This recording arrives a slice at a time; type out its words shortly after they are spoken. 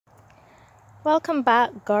Welcome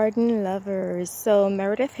back, garden lovers. So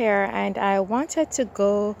Meredith here, and I wanted to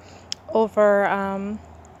go over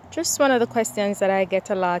just one of the questions that I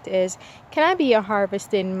get a lot is, can I be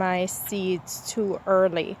harvesting my seeds too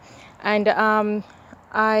early? And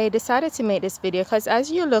I decided to make this video because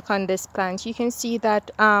as you look on this plant, you can see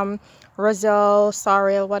that Roselle,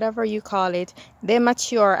 Sorrel, whatever you call it, they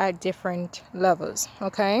mature at different levels,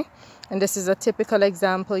 okay? And this is a typical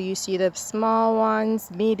example. You see the small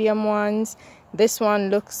ones, medium ones. This one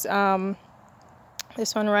looks,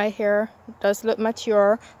 this one right here does look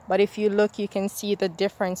mature, but if you look, you can see the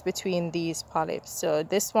difference between these polyps. So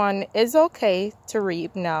this one is okay to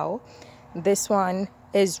reap now. This one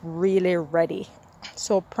is really ready,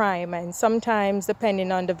 so prime. And sometimes,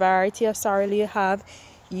 depending on the variety of sorrel you have,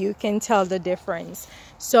 you can tell the difference.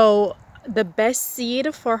 So the best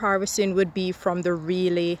seed for harvesting would be from the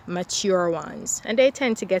really mature ones, and they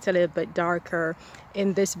tend to get a little bit darker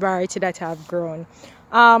in this variety that I've grown.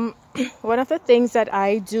 One of the things that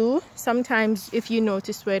I do sometimes, if you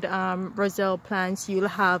notice with Roselle plants, you'll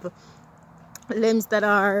have limbs that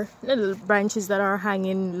are little branches that are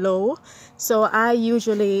hanging low, so I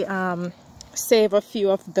usually save a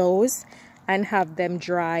few of those and have them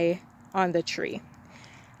dry on the tree,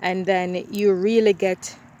 and then you really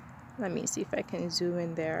get, let me see if I can zoom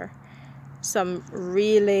in there, some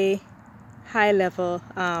really high level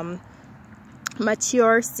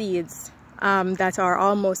mature seeds that are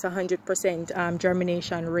almost 100%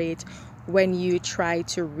 germination rate when you try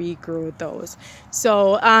to regrow those.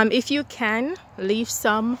 So if you can, leave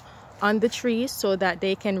some on the tree so that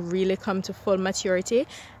they can really come to full maturity.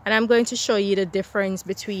 And I'm going to show you the difference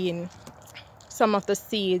between some of the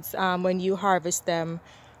seeds when you harvest them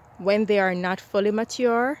when they are not fully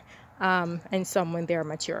mature and some when they are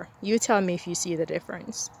mature. You tell me if you see the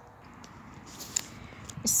difference.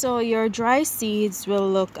 So your dry seeds will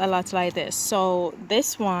look a lot like this. So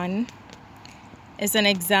this one is an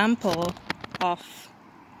example of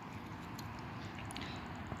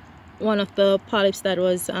one of the polyps that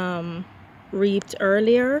was reaped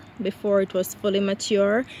earlier before it was fully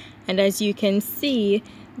mature. And as you can see,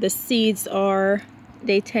 the seeds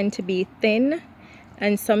they tend to be thin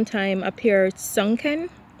and sometimes appear sunken,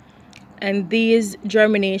 and these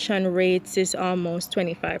germination rates is almost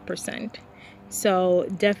 25%. So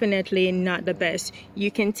definitely not the best. You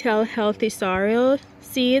can tell healthy sorrel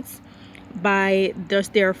seeds by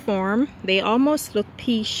just their form. They almost look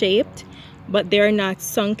pea-shaped, but they're not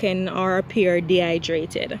sunken or appear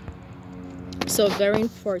dehydrated. So very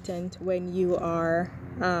important when you are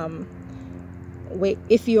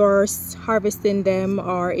if you're harvesting them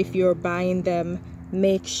or if you're buying them,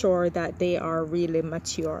 make sure that they are really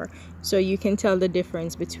mature, so you can tell the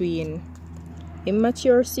difference between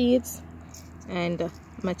immature seeds and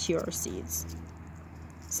mature seeds.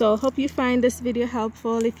 So hope you find this video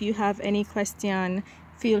helpful. If you have any question,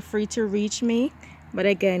 feel free to reach me. But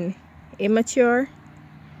again, immature,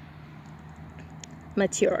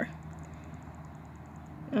 mature.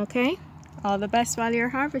 Okay, all the best while you're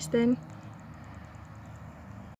harvesting.